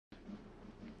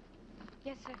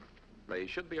Yes, sir. They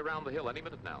should be around the hill any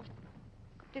minute now.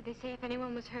 Did they say if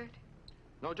anyone was hurt?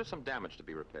 No, just some damage to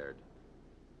be repaired.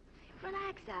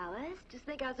 Relax, Alice. Just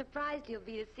think how surprised he'll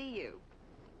be to see you.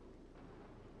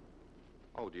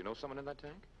 Oh, do you know someone in that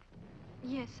tank?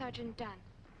 Yes, Sergeant Dunn.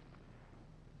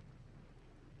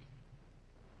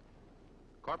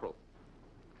 Corporal.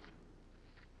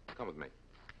 Come with me.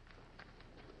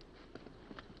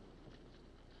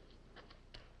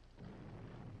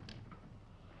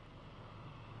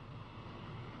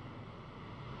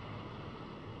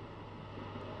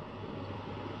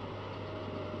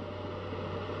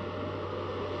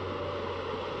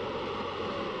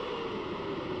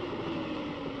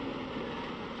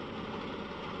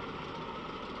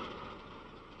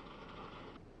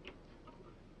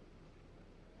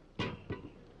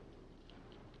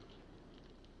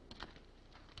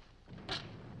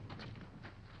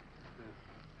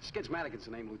 Mannix's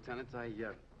the name, Lieutenant. I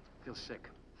feel sick.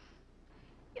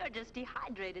 You're just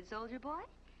dehydrated, soldier boy.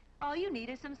 All you need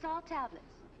is some salt tablets.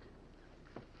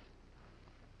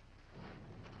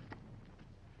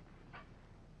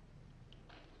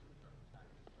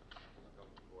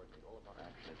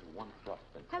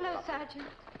 Hello, Sergeant.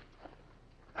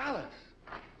 Alice,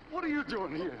 what are you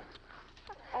doing here?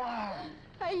 Oh.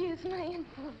 I used my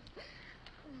influence.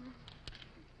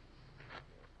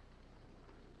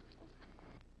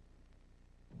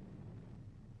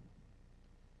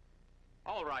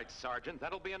 All right, Sergeant,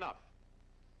 that'll be enough.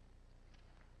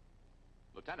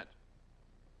 Lieutenant.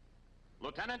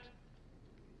 Lieutenant?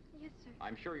 Yes, sir.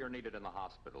 I'm sure you're needed in the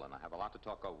hospital, and I have a lot to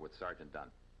talk over with Sergeant Dunn.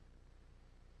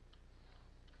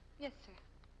 Yes, sir.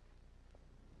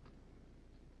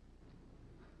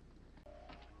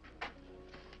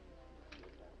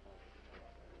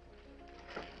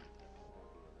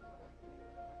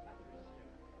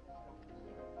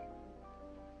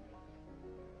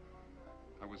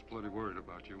 I was plenty worried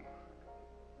about you.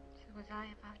 So was I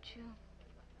about you.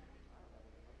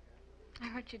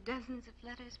 I wrote you dozens of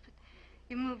letters, but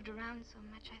you moved around so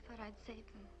much I thought I'd save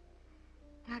them.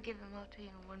 I'll give them all to you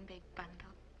in one big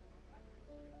bundle.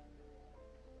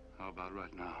 How about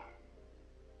right now?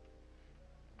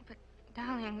 But,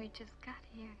 darling, we just got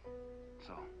here.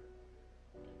 So?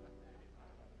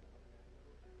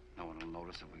 No one will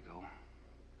notice if we go.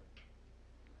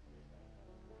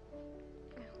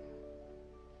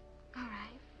 All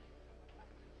right.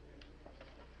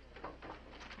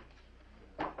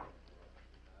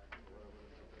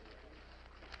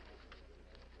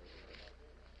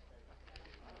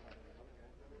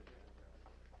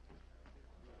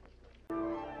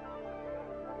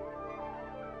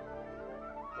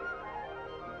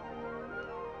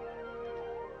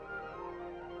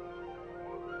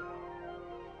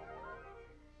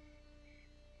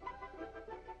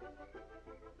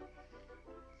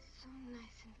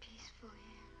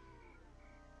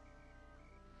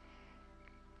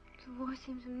 The war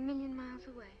seems a million miles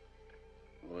away.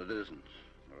 Well, it isn't.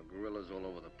 There are guerrillas all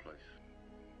over the place.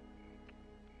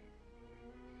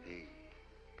 Hey,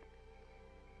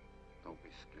 don't be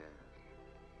scared.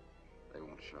 They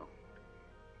won't show.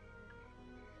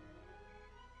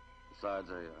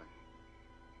 Besides, I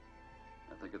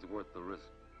think it's worth the risk.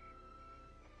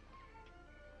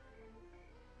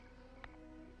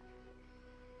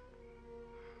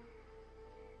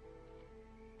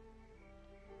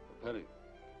 Petty.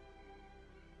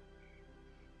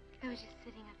 I was just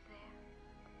sitting up there,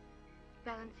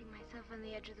 balancing myself on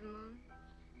the edge of the moon,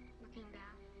 looking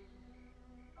down.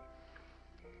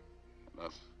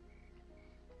 Us?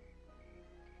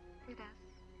 With us.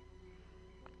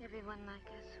 Everyone like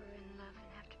us who are in love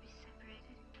and have to be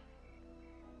separated.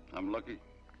 I'm lucky.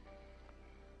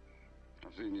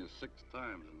 I've seen you 6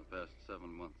 times in the past 7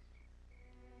 months.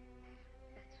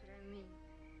 That's what I mean.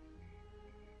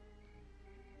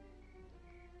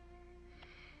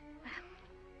 Well,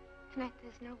 tonight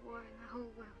there's no war and the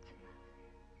whole world's in love.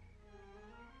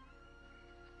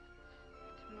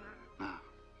 Tomorrow. Now,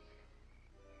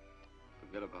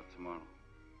 forget about tomorrow.